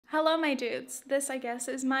Hello, my dudes. This, I guess,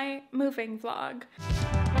 is my moving vlog.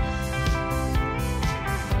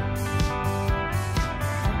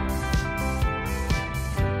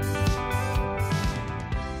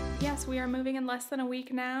 Yes, we are moving in less than a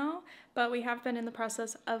week now, but we have been in the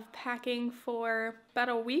process of packing for about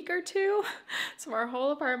a week or two. So our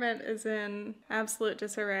whole apartment is in absolute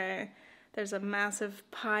disarray. There's a massive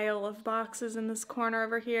pile of boxes in this corner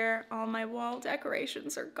over here. All my wall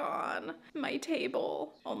decorations are gone. My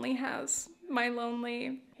table only has my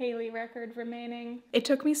lonely Haley record remaining. It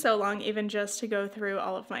took me so long even just to go through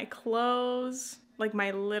all of my clothes, like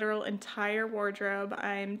my literal entire wardrobe.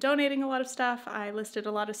 I'm donating a lot of stuff. I listed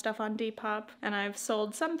a lot of stuff on Depop and I've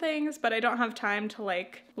sold some things, but I don't have time to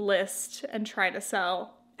like list and try to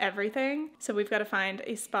sell everything. So we've got to find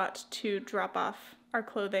a spot to drop off our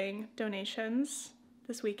clothing donations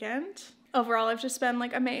this weekend. Overall, I've just been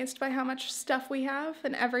like amazed by how much stuff we have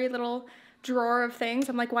in every little drawer of things.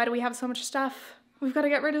 I'm like, why do we have so much stuff? We've got to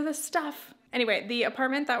get rid of this stuff. Anyway, the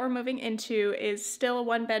apartment that we're moving into is still a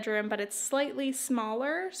 1-bedroom, but it's slightly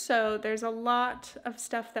smaller. So there's a lot of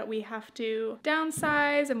stuff that we have to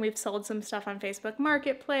downsize, and we've sold some stuff on Facebook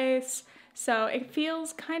Marketplace. So it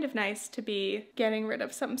feels kind of nice to be getting rid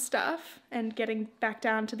of some stuff and getting back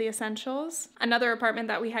down to the essentials. Another apartment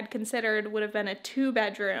that we had considered would have been a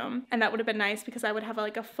 2-bedroom, and that would have been nice because I would have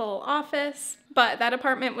like a full office. But that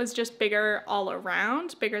apartment was just bigger all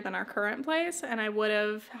around, bigger than our current place, and I would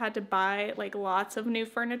have had to buy like lots of new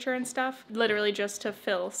furniture and stuff, literally just to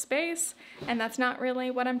fill space, and that's not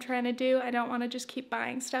really what I'm trying to do. I don't want to just keep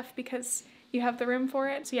buying stuff because you have the room for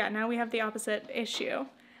it. So yeah, now we have the opposite issue.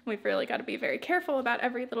 We've really got to be very careful about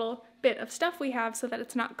every little bit of stuff we have so that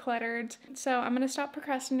it's not cluttered. So I'm gonna stop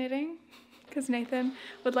procrastinating because Nathan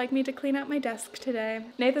would like me to clean out my desk today.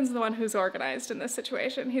 Nathan's the one who's organized in this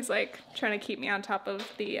situation. He's like trying to keep me on top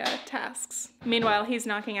of the tasks. Meanwhile, he's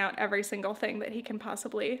knocking out every single thing that he can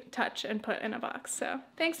possibly touch and put in a box. So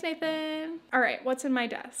thanks, Nathan. All right, what's in my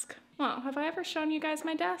desk? Well, have I ever shown you guys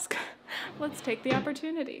my desk? Let's take the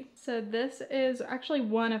opportunity. So this is actually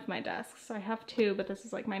one of my desks. I have two, but this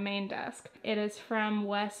is like my main desk. It is from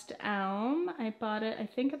West Elm. I bought it, I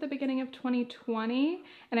think, at the beginning of 2020,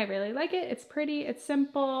 and I really like it. It's pretty, it's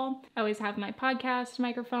simple. I always have my podcast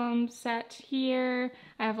microphone set here.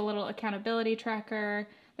 I have a little accountability tracker.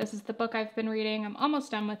 This is the book I've been reading. I'm almost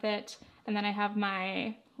done with it. And then I have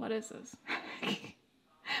my, what is this?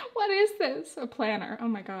 What is this? A planner. Oh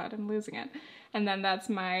my God, I'm losing it. And then that's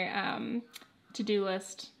my to-do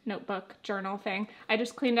list notebook journal thing. I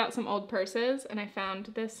just cleaned out some old purses and I found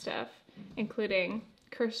this stuff, including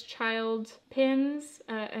cursed child pins,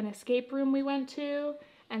 an escape room we went to,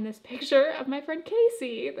 and this picture of my friend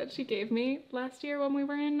Casey that she gave me last year when we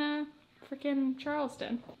were in freaking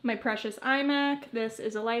Charleston. My precious iMac. This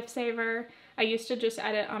is a lifesaver. I used to just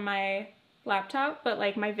edit on my laptop, but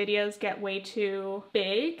like my videos get way too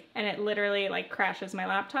big and it literally like crashes my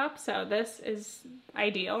laptop, so this is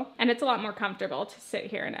ideal and it's a lot more comfortable to sit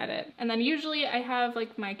here and edit. And then usually I have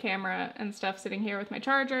like my camera and stuff sitting here with my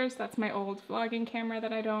chargers. That's my old vlogging camera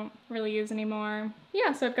that I don't really use anymore.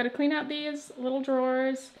 Yeah, so I've got to clean out these little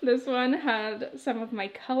drawers. This one had some of my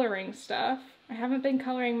coloring stuff. I haven't been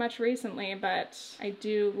coloring much recently, but I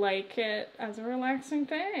do like it as a relaxing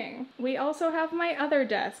thing. We also have my other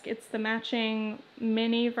desk. It's the matching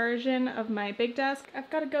mini version of my big desk. I've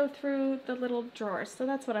got to go through the little drawers, so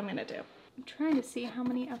that's what I'm gonna do. I'm trying to see how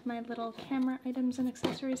many of my little camera items and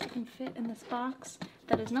accessories I can fit in this box.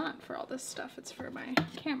 That is not for all this stuff, it's for my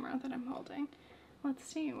camera that I'm holding. Let's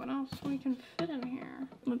see what else we can fit in here.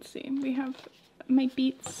 Let's see, we have my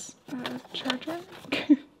Beats charger.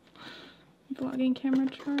 Vlogging camera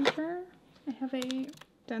charger. I have a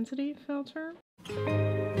density filter. To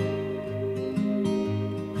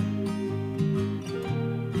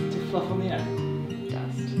fluff on the end.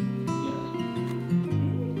 Dust.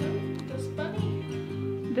 Yeah. Dust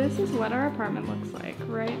bunny. This is what our apartment looks like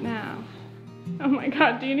right now. Oh my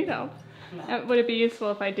God, do you need help? No. Would it be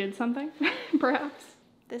useful if I did something? Perhaps.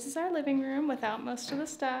 This is our living room without most of the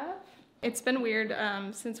stuff. It's been weird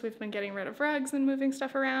since we've been getting rid of rugs and moving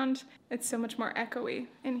stuff around. It's so much more echoey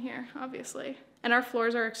in here, obviously. And our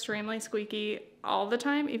floors are extremely squeaky all the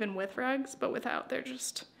time, even with rugs, but without,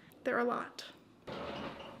 they're a lot.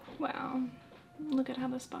 Wow, look at how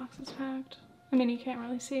this box is packed. I mean, you can't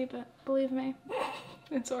really see, but believe me,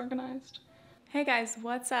 it's organized. Hey guys,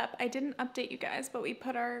 what's up? I didn't update you guys, but we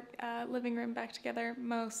put our living room back together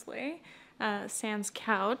mostly. Sans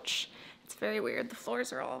couch. It's very weird. The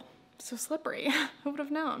floors are all so slippery. Who would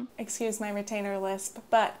have known? Excuse my retainer lisp,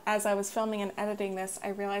 but as I was filming and editing this, I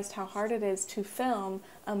realized how hard it is to film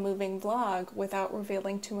a moving vlog without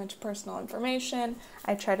revealing too much personal information.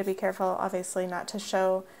 I try to be careful, obviously, not to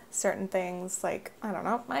show certain things like, I don't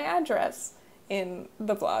know, my address in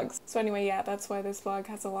the vlogs. So anyway, yeah, that's why this vlog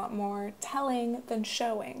has a lot more telling than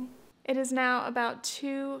showing. It is now about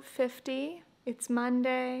 2:50. It's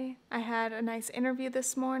Monday. I had a nice interview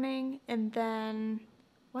this morning, and then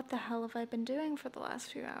what the hell have I been doing for the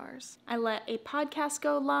last few hours? I let a podcast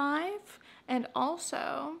go live, and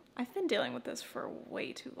also, I've been dealing with this for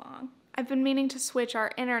way too long. I've been meaning to switch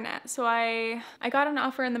our internet. So I got an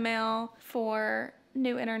offer in the mail for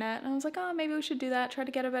new internet, and I was like, oh, maybe we should do that, try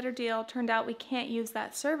to get a better deal. Turned out we can't use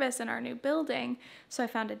that service in our new building, so I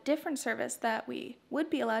found a different service that we would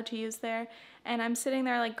be allowed to use there, and I'm sitting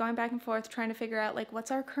there like going back and forth trying to figure out like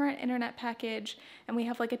what's our current internet package, and we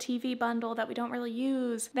have like a TV bundle that we don't really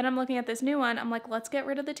use. Then I'm looking at this new one, I'm like, let's get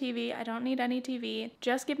rid of the TV, I don't need any TV,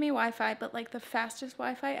 just give me Wi-Fi, but like the fastest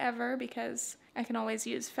Wi-Fi ever, because I can always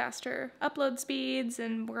use faster upload speeds,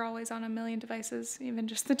 and we're always on a million devices, even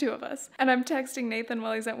just the two of us. And I'm texting Nathan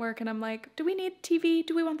while he's at work, and I'm like, do we need TV?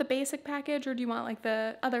 Do we want the basic package, or do you want like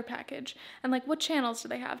the other package? And like, what channels do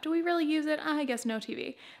they have? Do we really use it? I guess no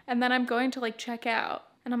TV. And then I'm going to like check out,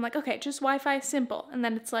 and I'm like, okay, just Wi-Fi, simple. And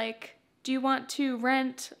then it's like, do you want to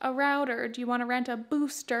rent a router? Do you want to rent a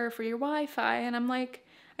booster for your Wi-Fi? And I'm like,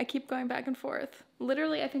 I keep going back and forth.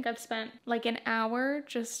 Literally, I think I've spent like an hour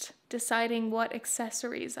just deciding what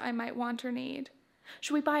accessories I might want or need.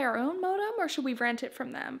 Should we buy our own modem, or should we rent it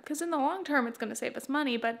from them? Because in the long term, it's going to save us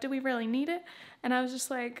money, but do we really need it? And I was just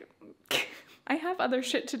like, I have other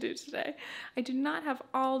shit to do today. I do not have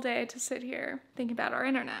all day to sit here thinking about our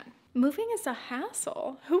internet. Moving is a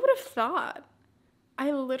hassle. Who would have thought?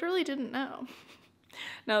 I literally didn't know.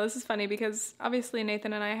 No, this is funny because obviously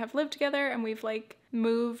Nathan and I have lived together and we've like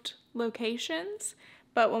moved locations.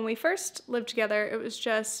 But when we first lived together, it was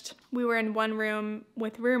just, we were in one room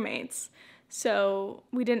with roommates. So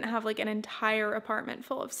we didn't have like an entire apartment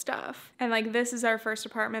full of stuff. And like this is our first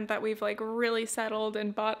apartment that we've like really settled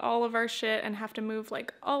and bought all of our shit and have to move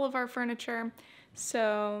like all of our furniture.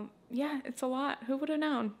 So yeah, it's a lot. Who would have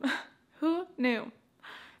known? Who knew?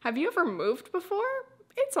 Have you ever moved before?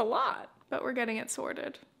 It's a lot, but we're getting it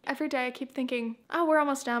sorted. Every day I keep thinking, oh, we're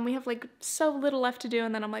almost done. We have like so little left to do.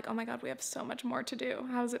 And then I'm like, oh my God, we have so much more to do.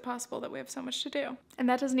 How is it possible that we have so much to do? And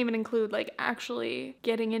that doesn't even include like actually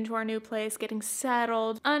getting into our new place, getting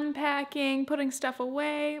settled, unpacking, putting stuff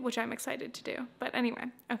away, which I'm excited to do. But anyway,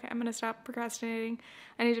 okay, I'm gonna stop procrastinating.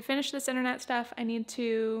 I need to finish this internet stuff. I need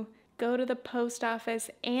to go to the post office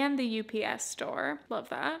and the UPS store. Love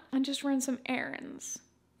that. And just run some errands.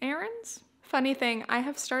 Errands? Funny thing, I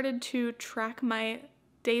have started to track my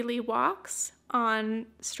daily walks on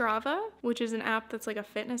Strava, which is an app that's like a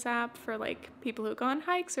fitness app for like people who go on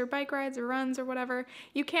hikes or bike rides or runs or whatever.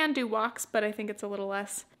 You can do walks, but I think it's a little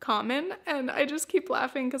less common. And I just keep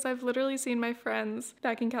laughing because I've literally seen my friends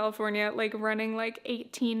back in California like running like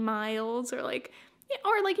 18 miles or like,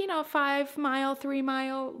 you know, 5 mile, 3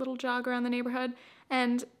 mile little jog around the neighborhood.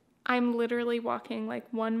 And I'm literally walking like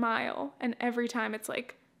 1 mile, and every time it's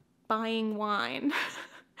like buying wine,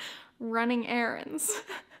 running errands.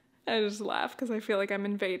 I just laugh because I feel like I'm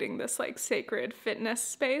invading this like sacred fitness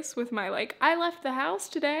space with my like, I left the house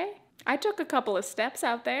today. I took a couple of steps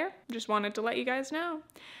out there. Just wanted to let you guys know.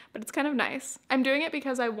 But it's kind of nice. I'm doing it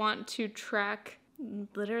because I want to track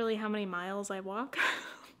literally how many miles I walk.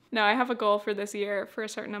 No, I have a goal for this year for a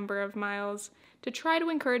certain number of miles to try to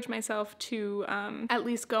encourage myself to at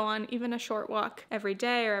least go on even a short walk every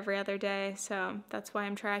day or every other day. So that's why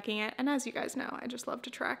I'm tracking it. And as you guys know, I just love to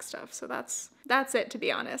track stuff. So that's it, to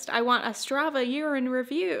be honest. I want a Strava year in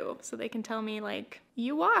review so they can tell me like,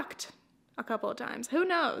 you walked a couple of times. Who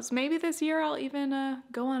knows? Maybe this year I'll even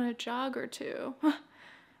go on a jog or two.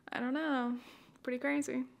 I don't know. Pretty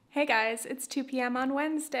crazy. Hey guys, it's 2 p.m. on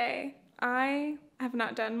Wednesday. I have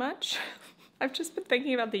not done much. I've just been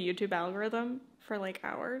thinking about the YouTube algorithm for like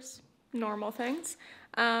hours. Normal things.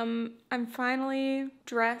 I'm finally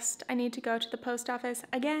dressed. I need to go to the post office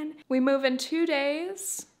again. We move in 2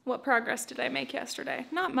 days. What progress did I make yesterday?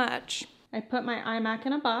 Not much. I put my iMac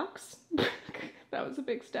in a box. That was a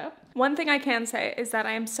big step. One thing I can say is that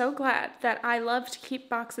I am so glad that I love to keep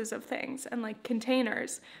boxes of things and like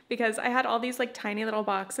containers, because I had all these like tiny little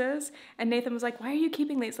boxes and Nathan was like, why are you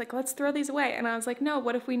keeping these? Like, let's throw these away. And I was like, no,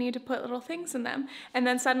 what if we need to put little things in them? And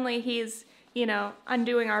then suddenly he's, you know,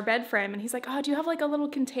 undoing our bed frame and he's like, oh, do you have like a little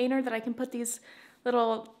container that I can put these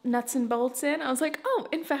little nuts and bolts in? I was like, oh,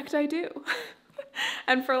 in fact I do.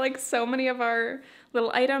 And for like so many of our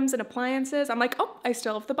little items and appliances, I'm like, oh, I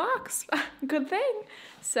still have the box. Good thing.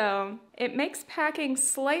 So it makes packing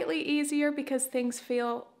slightly easier because things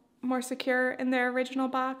feel more secure in their original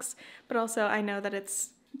box, but also I know that it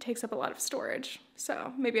takes up a lot of storage.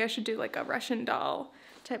 So maybe I should do like a Russian doll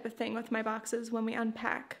type of thing with my boxes when we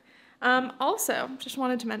unpack. Also, just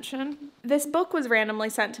wanted to mention, this book was randomly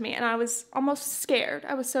sent to me and I was almost scared.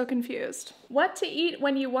 I was so confused. What to eat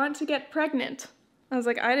when you want to get pregnant. I was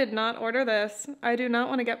like, I did not order this. I do not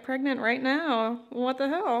want to get pregnant right now. What the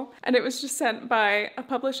hell? And it was just sent by a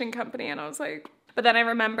publishing company and I was like, but then I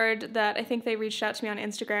remembered that I think they reached out to me on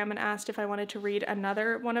Instagram and asked if I wanted to read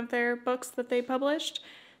another one of their books that they published.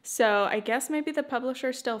 So I guess maybe the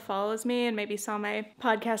publisher still follows me and maybe saw my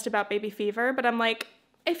podcast about baby fever, but I'm like,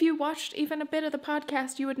 if you watched even a bit of the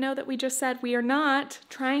podcast, you would know that we just said we are not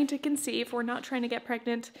trying to conceive. We're not trying to get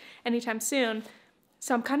pregnant anytime soon.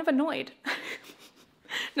 So I'm kind of annoyed.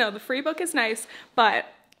 No, the free book is nice, but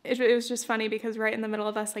it was just funny because right in the middle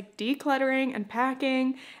of us like decluttering and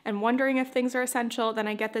packing and wondering if things are essential, then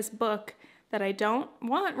I get this book that I don't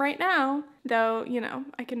want right now, though, you know,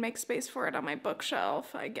 I can make space for it on my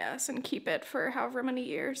bookshelf, I guess, and keep it for however many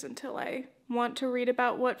years until I want to read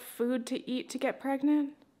about what food to eat to get pregnant.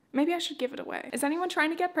 Maybe I should give it away. Is anyone trying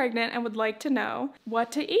to get pregnant and would like to know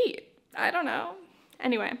what to eat? I don't know.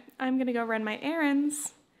 Anyway, I'm gonna go run my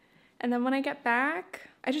errands, and then when I get back,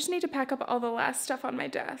 I just need to pack up all the last stuff on my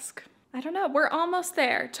desk. I don't know, we're almost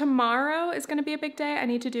there. Tomorrow is gonna be a big day. I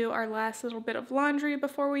need to do our last little bit of laundry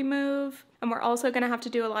before we move. And we're also gonna have to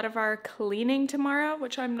do a lot of our cleaning tomorrow,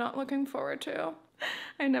 which I'm not looking forward to.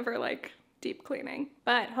 I never like deep cleaning.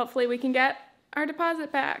 But hopefully we can get our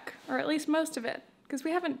deposit back, or at least most of it, because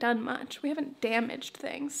we haven't done much. We haven't damaged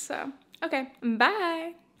things, so. Okay,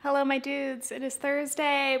 bye. Hello, my dudes. It is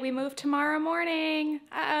Thursday. We move tomorrow morning.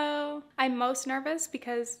 Uh-oh. I'm most nervous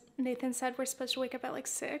because Nathan said we're supposed to wake up at like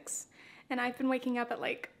 6. And I've been waking up at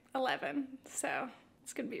like 11, so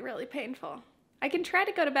it's gonna be really painful. I can try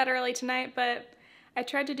to go to bed early tonight, but I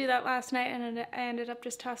tried to do that last night and I ended up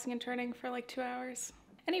just tossing and turning for like 2 hours.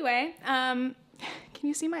 Anyway, can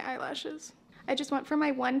you see my eyelashes? I just went for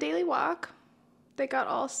my one daily walk. They got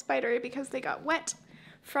all spidery because they got wet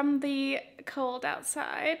from the cold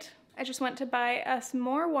outside. I just went to buy us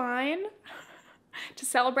more wine to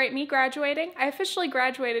celebrate me graduating. I officially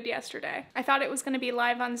graduated yesterday. I thought it was gonna be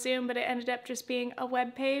live on Zoom, but it ended up just being a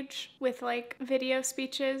web page with like video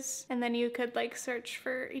speeches, and then you could like search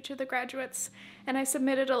for each of the graduates. And I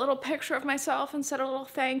submitted a little picture of myself and said a little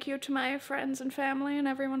thank you to my friends and family and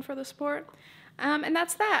everyone for the support. And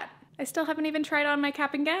that's that. I still haven't even tried on my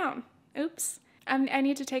cap and gown. Oops. I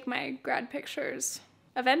need to take my grad pictures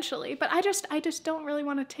eventually, but I just don't really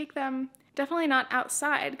want to take them. Definitely not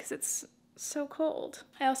outside because it's so cold.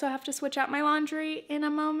 I also have to switch out my laundry in a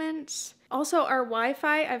moment. Also, our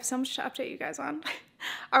Wi-Fi, I have so much to update you guys on.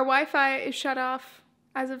 Our Wi-Fi is shut off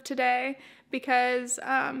as of today because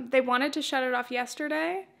they wanted to shut it off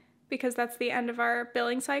yesterday because that's the end of our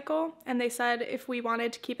billing cycle. And they said if we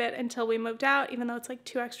wanted to keep it until we moved out, even though it's like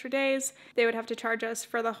 2 extra days, they would have to charge us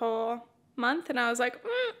for the whole month. And I was like,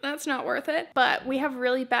 that's not worth it. But we have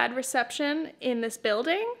really bad reception in this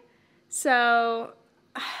building. So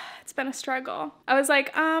it's been a struggle. I was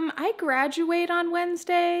like, I graduate on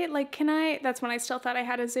Wednesday. Like, that's when I still thought I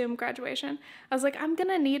had a Zoom graduation. I was like, I'm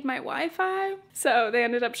gonna need my Wi-Fi. So they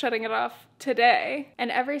ended up shutting it off today. And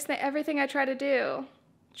everything I try to do,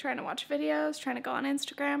 trying to watch videos, trying to go on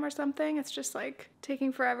Instagram or something, it's just like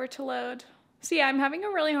taking forever to load. So yeah, I'm having a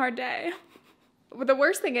really hard day. The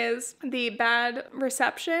worst thing is the bad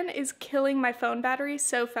reception is killing my phone battery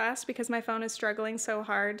so fast because my phone is struggling so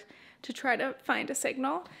hard to try to find a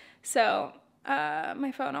signal. So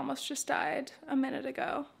my phone almost just died a minute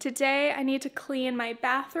ago. Today I need to clean my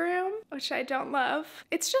bathroom, which I don't love.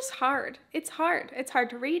 It's just hard. It's hard. It's hard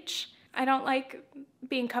to reach. I don't like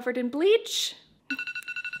being covered in bleach.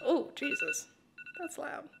 Oh, Jesus. That's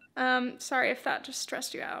loud. Sorry if that just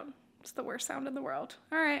stressed you out. It's the worst sound in the world.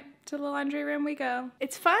 All right, to the laundry room we go.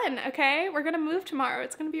 It's fun, okay? We're gonna move tomorrow.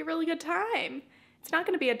 It's gonna be a really good time. It's not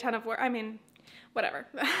gonna be a ton of work. I mean, whatever.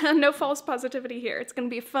 No false positivity here. It's gonna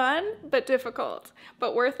be fun, but difficult.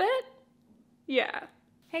 But worth it? Yeah.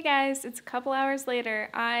 Hey guys, it's a couple hours later.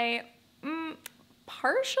 I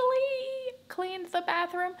partially cleaned the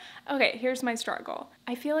bathroom. Okay, here's my struggle.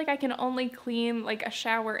 I feel like I can only clean like a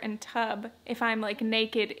shower and tub if I'm like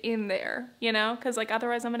naked in there, you know? Because like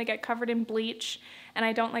otherwise I'm gonna get covered in bleach and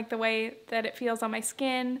I don't like the way that it feels on my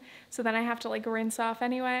skin. So then I have to like rinse off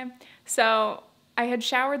anyway. So I had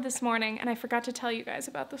showered this morning and I forgot to tell you guys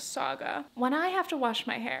about the saga. When I have to wash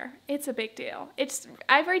my hair, it's a big deal. It's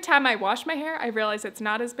every time I wash my hair, I realize it's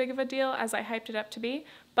not as big of a deal as I hyped it up to be,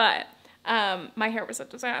 but my hair was a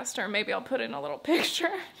disaster. Maybe I'll put in a little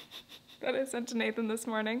picture that I sent to Nathan this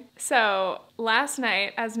morning. So last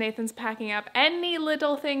night, as Nathan's packing up any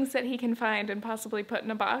little things that he can find and possibly put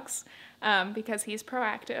in a box, because he's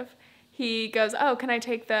proactive, he goes, oh, can I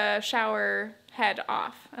take the shower head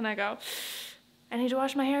off? And I go, I need to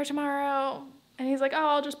wash my hair tomorrow. And he's like, oh,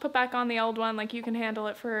 I'll just put back on the old one. Like, you can handle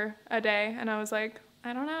it for a day. And I was like,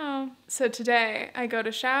 I don't know. So today I go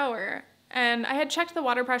to shower and I had checked the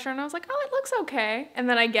water pressure and I was like, oh, it looks okay. And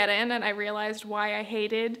then I get in and I realized why I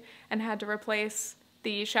hated and had to replace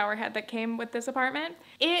the shower head that came with this apartment.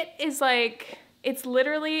 It is like, it's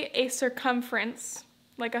literally a circumference,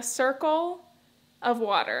 like a circle of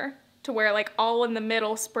water to where like all in the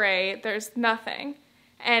middle spray, there's nothing.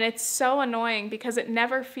 And it's so annoying because it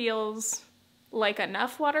never feels like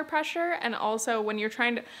enough water pressure. And also when you're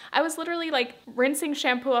trying to, I was literally like rinsing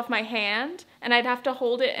shampoo off my hand and I'd have to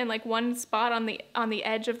hold it in like one spot on the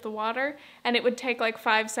edge of the water and it would take like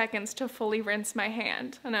 5 seconds to fully rinse my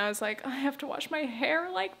hand. And I was like, I have to wash my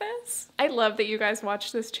hair like this. I love that you guys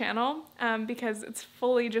watch this channel because it's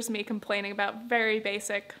fully just me complaining about very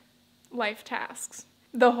basic life tasks.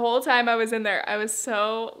 The whole time I was in there, I was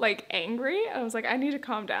so like angry. I was like, I need to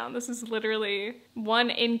calm down. This is literally one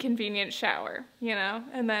inconvenient shower, you know?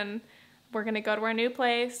 And then we're gonna go to our new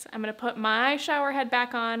place. I'm gonna put my shower head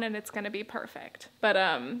back on and it's gonna be perfect. But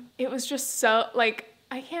it was just so like,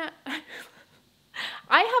 I can't,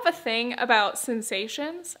 I have a thing about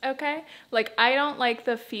sensations, okay? Like, I don't like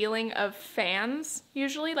the feeling of fans,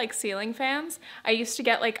 usually, like ceiling fans. I used to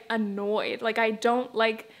get like annoyed. Like, I don't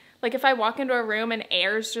like if I walk into a room and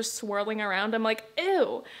air's just swirling around, I'm like,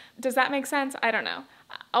 ew. Does that make sense? I don't know.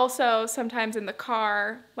 Also, sometimes in the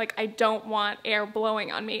car, like, I don't want air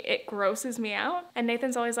blowing on me. It grosses me out. And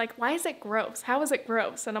Nathan's always like, why is it gross? How is it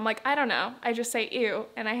gross? And I'm like, I don't know. I just say ew,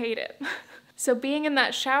 and I hate it. So being in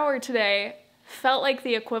that shower today felt like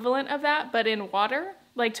the equivalent of that, but in water.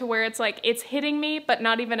 Like, to where it's like, it's hitting me, but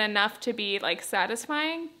not even enough to be like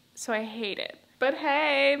satisfying. So I hate it. But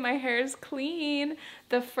hey, my hair is clean.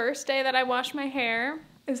 The first day that I wash my hair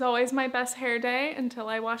is always my best hair day until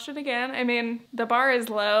I wash it again. I mean, the bar is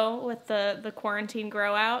low with the quarantine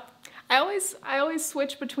grow out. I always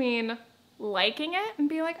switch between liking it and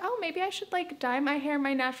be like, oh, maybe I should like dye my hair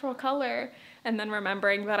my natural color, and then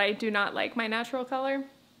remembering that I do not like my natural color.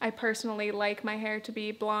 I personally like my hair to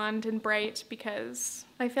be blonde and bright because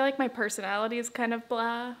I feel like my personality is kind of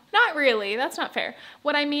blah. Not really, that's not fair.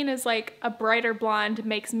 What I mean is like a brighter blonde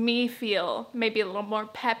makes me feel maybe a little more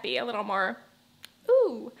peppy, a little more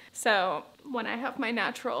ooh. So when I have my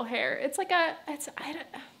natural hair, it's like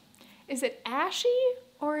is it ashy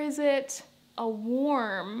or is it a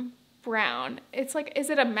warm brown? It's like, is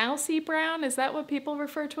it a mousy brown? Is that what people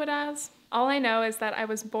refer to it as? All I know is that I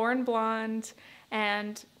was born blonde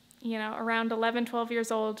and, you know, around 11, 12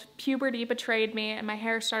 years old, puberty betrayed me and my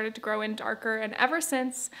hair started to grow in darker. And ever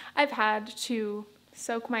since, I've had to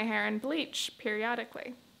soak my hair in bleach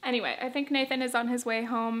periodically. Anyway, I think Nathan is on his way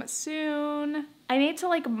home soon. I need to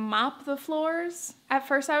like mop the floors. At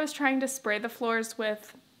first I was trying to spray the floors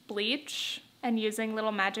with bleach and using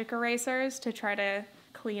little magic erasers to try to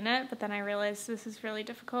clean it, but then I realized this is really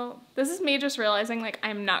difficult. This is me just realizing like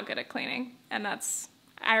I'm not good at cleaning, and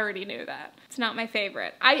I already knew that. It's not my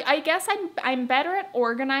favorite. I guess I'm better at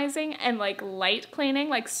organizing and like light cleaning,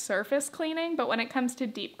 like surface cleaning, but when it comes to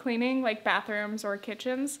deep cleaning, like bathrooms or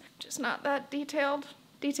kitchens, just not that detail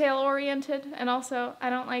oriented. And also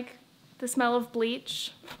I don't like the smell of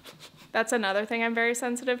bleach. That's another thing I'm very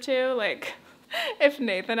sensitive to. Like, if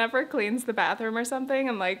Nathan ever cleans the bathroom or something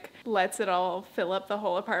and like lets it all fill up the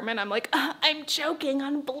whole apartment, I'm like, I'm choking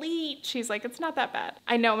on bleach. He's like, it's not that bad.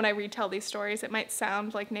 I know when I retell these stories, it might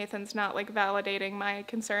sound like Nathan's not like validating my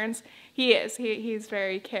concerns. He is. He's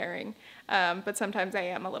very caring. But sometimes I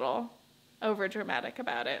am a little over dramatic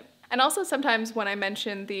about it. And also sometimes when I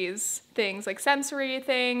mention these things, like sensory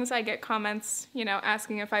things, I get comments, you know,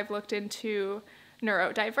 asking if I've looked into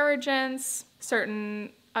neurodivergence,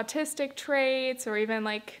 certain autistic traits, or even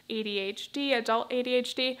like ADHD, adult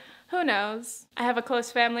ADHD, who knows? I have a close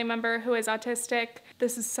family member who is autistic.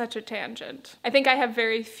 This is such a tangent. I think I have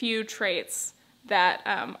very few traits that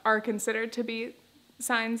are considered to be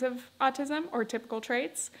signs of autism or typical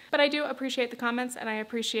traits, but I do appreciate the comments and I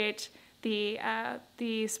appreciate the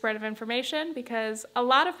spread of information, because a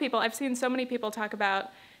lot of people, I've seen so many people talk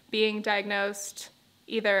about being diagnosed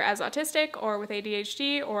either as autistic or with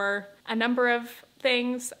ADHD or a number of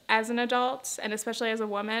things as an adult, and especially as a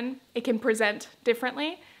woman, it can present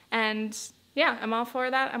differently. And yeah, I'm all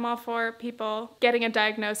for that. I'm all for people getting a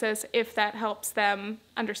diagnosis if that helps them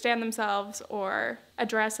understand themselves or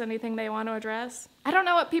address anything they want to address. I don't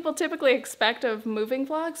know what people typically expect of moving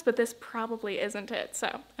vlogs, but this probably isn't it,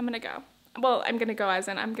 so I'm gonna go. Well, I'm gonna go as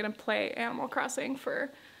in I'm gonna play Animal Crossing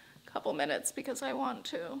for a couple minutes because I want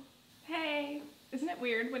to. Hey! Isn't it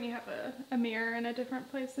weird when you have a mirror in a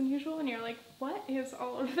different place than usual and you're like, what is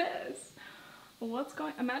all of this? What's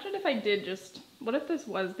going, imagine if I did just, what if this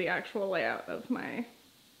was the actual layout of my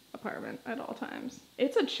apartment at all times?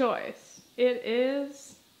 It's a choice. It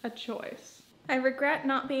is a choice. I regret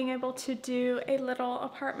not being able to do a little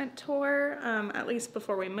apartment tour, at least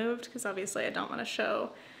before we moved, because obviously I don't want to show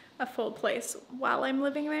a full place while I'm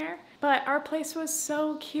living there. But our place was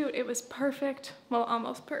so cute. It was perfect. Well,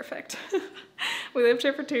 almost perfect. We lived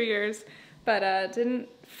here for 2 years, but didn't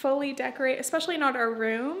fully decorate, especially not our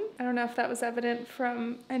room. I don't know if that was evident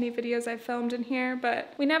from any videos I filmed in here,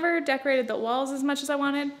 but we never decorated the walls as much as I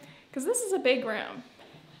wanted, because this is a big room.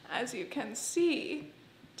 As you can see,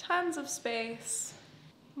 tons of space,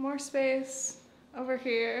 more space over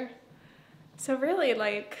here. So really,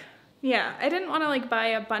 like, yeah, I didn't want to like buy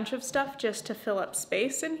a bunch of stuff just to fill up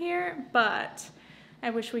space in here, but I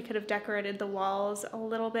wish we could have decorated the walls a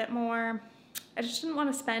little bit more. I just didn't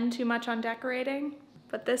want to spend too much on decorating,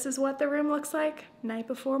 but this is what the room looks like night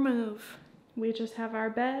before move. We just have our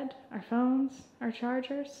bed, our phones, our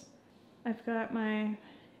chargers. I've got my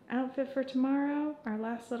outfit for tomorrow, our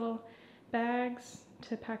last little bags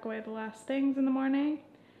to pack away the last things in the morning,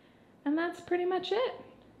 and that's pretty much it.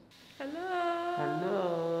 Hello.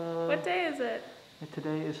 Hello. What day is it?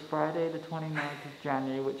 Today is Friday the 29th of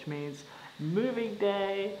January, which means moving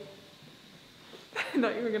day. I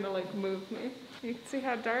thought you were gonna like move me. You can see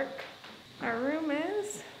how dark our room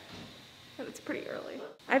is, but it's pretty early.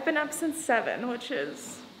 I've been up since 7, which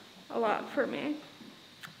is a lot for me.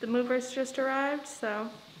 The movers just arrived, so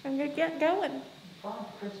I'm gonna get going. Oh,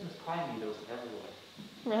 Christmas pie needles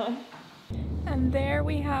everywhere. Really? And there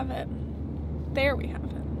we have it. There we have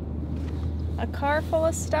it. A car full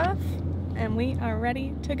of stuff, and we are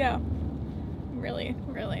ready to go. I'm really,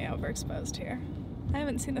 really overexposed here. I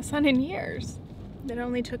haven't seen the sun in years. It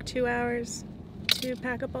only took 2 hours to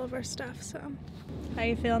pack up all of our stuff, so. How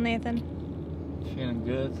you feel, Nathan? Feeling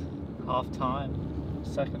good. Half time.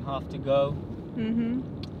 Second half to go.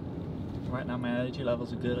 Mm-hmm. Right now my energy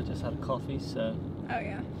levels are good. I just had a coffee, so. Oh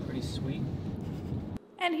yeah. Pretty sweet.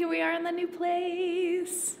 And here we are in the new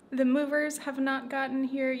place. The movers have not gotten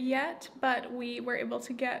here yet, but we were able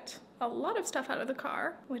to get a lot of stuff out of the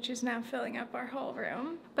car, which is now filling up our whole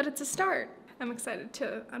room. But it's a start. I'm excited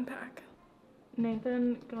to unpack.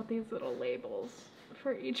 Nathan got these little labels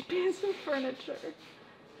for each piece of furniture.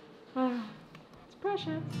 Oh, it's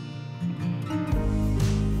precious.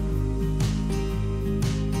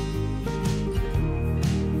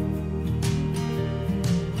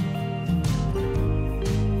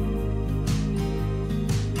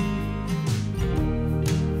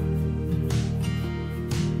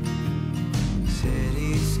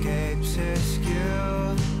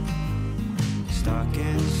 Stuck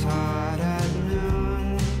inside at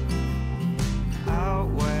noon, out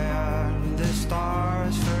where the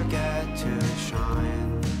stars forget to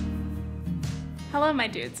shine. Hello, my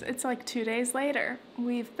dudes. It's like 2 days later.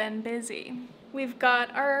 We've been busy. We've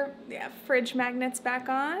got our fridge magnets back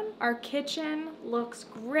on. Our kitchen looks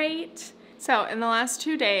great. So in the last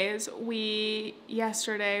 2 days, we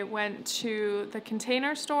yesterday went to the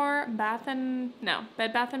Container Store, Bed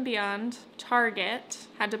Bath & Beyond, Target.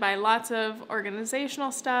 Had to buy lots of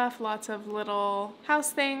organizational stuff, lots of little house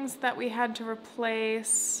things that we had to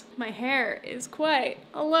replace. My hair is quite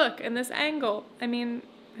a look in this angle. I mean,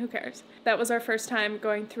 who cares? That was our first time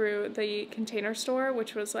going through the Container Store,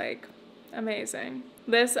 which was like amazing.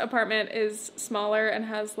 This apartment is smaller and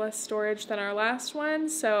has less storage than our last one,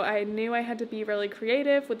 so I knew I had to be really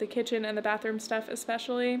creative with the kitchen and the bathroom stuff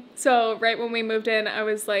especially. So right when we moved in, I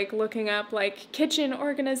was like looking up like kitchen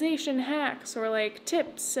organization hacks or like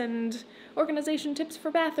tips and organization tips for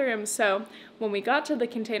bathrooms. So when we got to the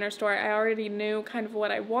Container Store, I already knew kind of what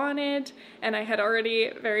I wanted, and I had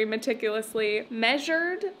already very meticulously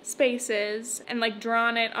measured spaces and like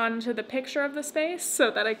drawn it onto the picture of the space so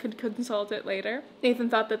that I could consult it later. Nathan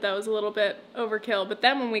thought that that was a little bit overkill, but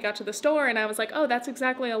then when we got to the store and I was like, oh, that's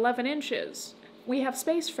exactly 11 inches. We have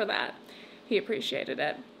space for that. He appreciated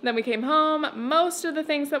it. Then we came home. Most of the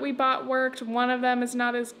things that we bought worked. One of them is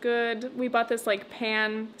not as good. We bought this like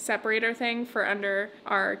pan separator thing for under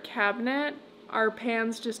our cabinet. Our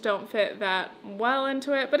pans just don't fit that well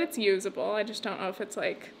into it, but it's usable. I just don't know if it's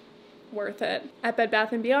like worth it. At Bed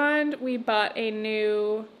Bath & Beyond, we bought a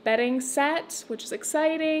new bedding set, which is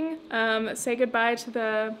exciting. Say goodbye to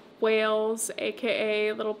the Wales,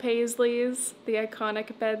 aka Little Paisleys, the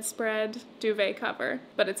iconic bedspread duvet cover.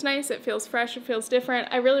 But it's nice, it feels fresh, it feels different.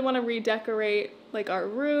 I really want to redecorate like our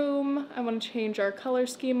room. I want to change our color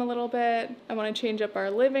scheme a little bit. I want to change up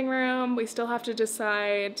our living room. We still have to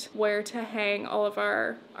decide where to hang all of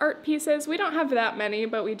our art pieces. We don't have that many,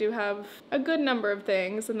 but we do have a good number of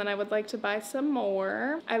things, and then I would like to buy some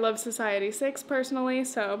more. I love Society 6 personally,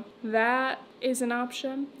 so that is an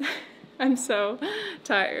option. I'm so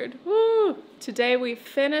tired. Woo! Today we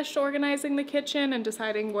finished organizing the kitchen and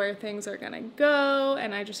deciding where things are gonna go,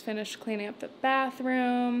 and I just finished cleaning up the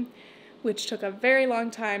bathroom, which took a very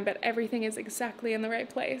long time, but everything is exactly in the right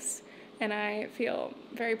place, and I feel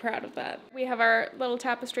very proud of that. We have our little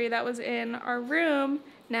tapestry that was in our room,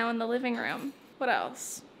 now in the living room. What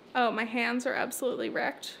else? Oh, my hands are absolutely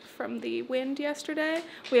wrecked from the wind yesterday.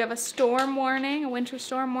 We have a storm warning, a winter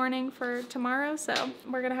storm warning for tomorrow, so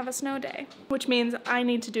we're gonna have a snow day, which means I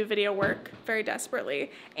need to do video work very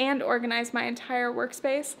desperately and organize my entire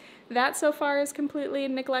workspace. That so far is completely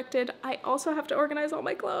neglected. I also have to organize all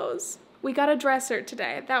my clothes. We got a dresser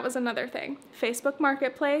today. That was another thing. Facebook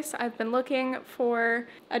Marketplace. I've been looking for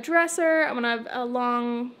a dresser. I want a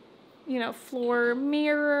long, floor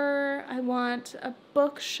mirror. I want a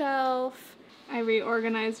bookshelf. I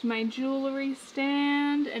reorganized my jewelry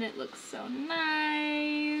stand and it looks so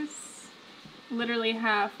nice. Literally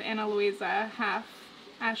half Anna Luisa, half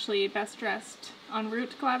Ashley Best Dressed en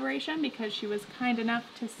route collaboration because she was kind enough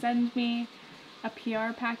to send me a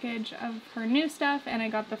PR package of her new stuff, and I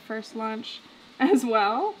got the first launch as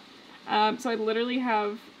well. So I literally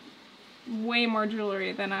have way more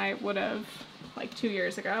jewelry than I would have like 2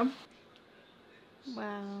 years ago.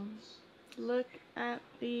 Wow, look at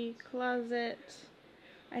the closet.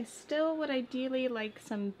 I still would ideally like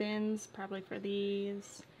some bins, probably for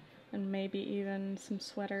these, and maybe even some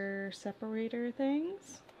sweater separator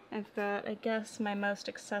things. I've got, I guess, my most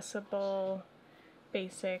accessible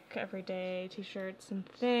basic everyday t-shirts and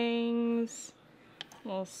things,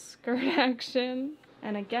 little skirt action.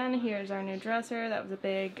 And again, here's our new dresser. That was a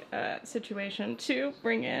big situation to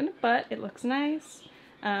bring in, but it looks nice.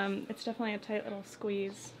 It's definitely a tight little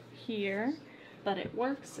squeeze here, but it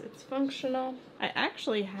works, it's functional. I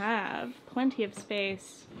actually have plenty of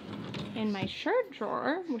space in my shirt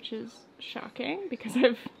drawer, which is shocking because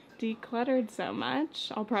I've decluttered so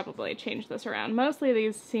much. I'll probably change this around. Mostly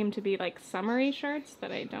these seem to be like summery shirts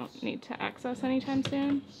that I don't need to access anytime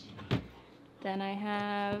soon. Then I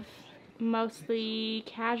have mostly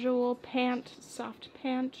casual pant, soft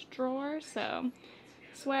pant drawer, so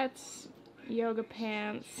sweats, yoga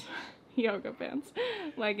pants,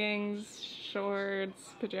 leggings, shorts,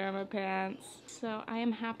 pajama pants. So I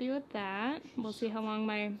am happy with that. We'll see how long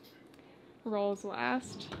my rolls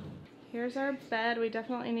last. Here's our bed. We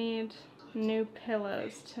definitely need new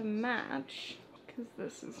pillows to match, because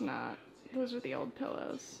this is not, those are the old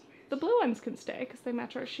pillows. The blue ones can stay because they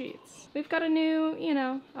match our sheets. We've got a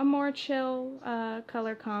new, a more chill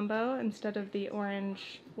color combo instead of the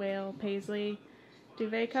orange whale paisley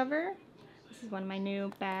duvet cover. This is one of my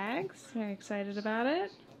new bags. Very excited about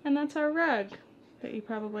it. And that's our rug that you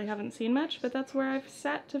probably haven't seen much, but that's where I've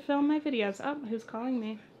sat to film my videos. Oh, who's calling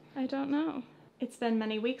me? I don't know. It's been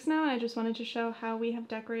many weeks now, and I just wanted to show how we have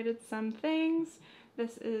decorated some things.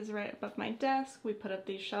 This is right above my desk. We put up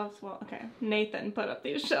these shelves. Well, okay, Nathan put up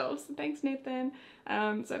these shelves. Thanks, Nathan.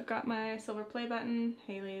 So I've got my silver play button,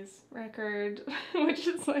 Haley's record, which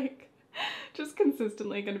is like just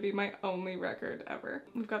consistently going to be my only record ever.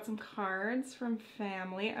 We've got some cards from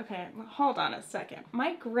family. Okay, hold on a second.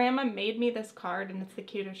 My grandma made me this card, and it's the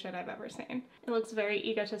cutest shit I've ever seen. It looks very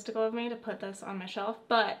egotistical of me to put this on my shelf,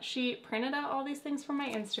 but she printed out all these things from my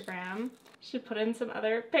Instagram. She put in some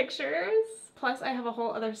other pictures. Plus, I have a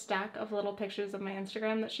whole other stack of little pictures of my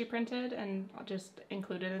Instagram that she printed and I'll just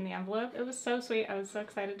include it in the envelope. It was so sweet. I was so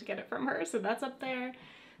excited to get it from her, so that's up there.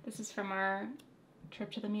 This is from our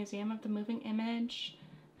trip to the Museum of the Moving Image.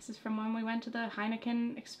 This is from when we went to the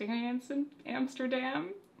Heineken experience in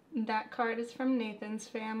Amsterdam. That card is from Nathan's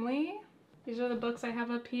family. These are the books I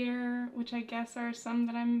have up here, which I guess are some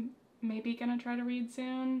that I'm maybe gonna try to read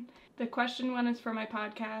soon. The question one is for my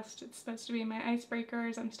podcast. It's supposed to be my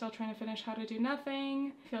icebreakers. I'm still trying to finish How to Do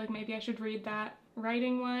Nothing. I feel like maybe I should read that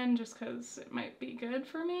writing one just because it might be good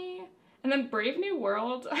for me. And then Brave New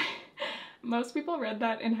World. Most people read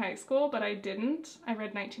that in high school, but I didn't. I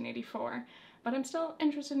read 1984, but I'm still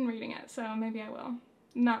interested in reading it, so maybe I will.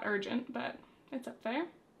 Not urgent, but it's up there.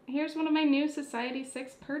 Here's one of my new Society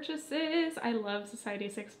 6 purchases. I love Society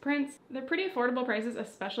 6 prints. They're pretty affordable prices,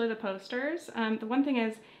 especially the posters. The one thing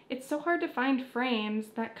is, it's so hard to find frames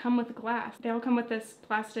that come with glass. They all come with this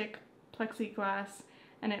plastic plexiglass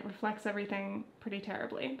and it reflects everything pretty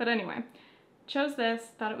terribly. But anyway, chose this,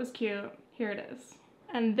 thought it was cute. Here it is.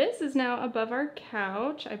 And this is now above our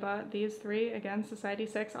couch. I bought these three, again, Society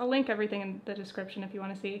 6. I'll link everything in the description if you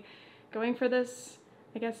want to see. Going for this,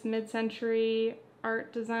 I guess, mid-century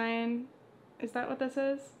art design. Is that what this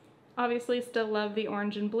is? Obviously still love the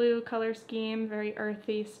orange and blue color scheme, very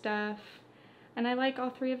earthy stuff. And I like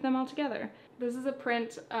all three of them all together. This is a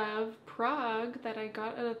print of Prague that I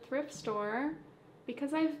got at a thrift store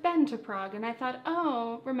because I've been to Prague and I thought,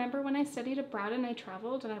 oh, remember when I studied abroad and I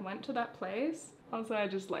traveled and I went to that place? Also, I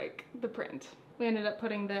just like the print. We ended up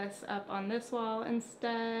putting this up on this wall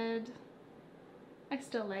instead. I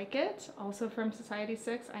still like it. Also from Society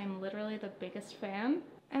 6, I am literally the biggest fan.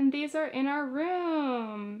 And these are in our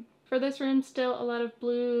room. For this room, still a lot of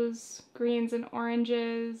blues, greens, and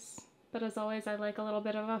oranges. But as always, I like a little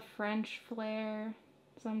bit of a French flair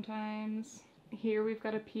sometimes. Here we've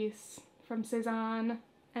got a piece from Cézanne.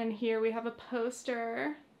 And here we have a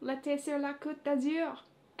poster, L'été sur la Côte d'Azur.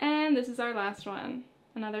 And this is our last one,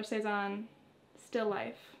 another Cézanne, Still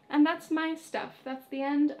Life. And that's my stuff. That's the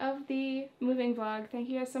end of the moving vlog. Thank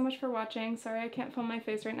you guys so much for watching. Sorry I can't film my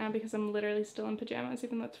face right now because I'm literally still in pajamas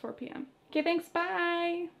even though it's 4 p.m. Okay, thanks,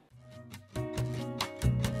 bye!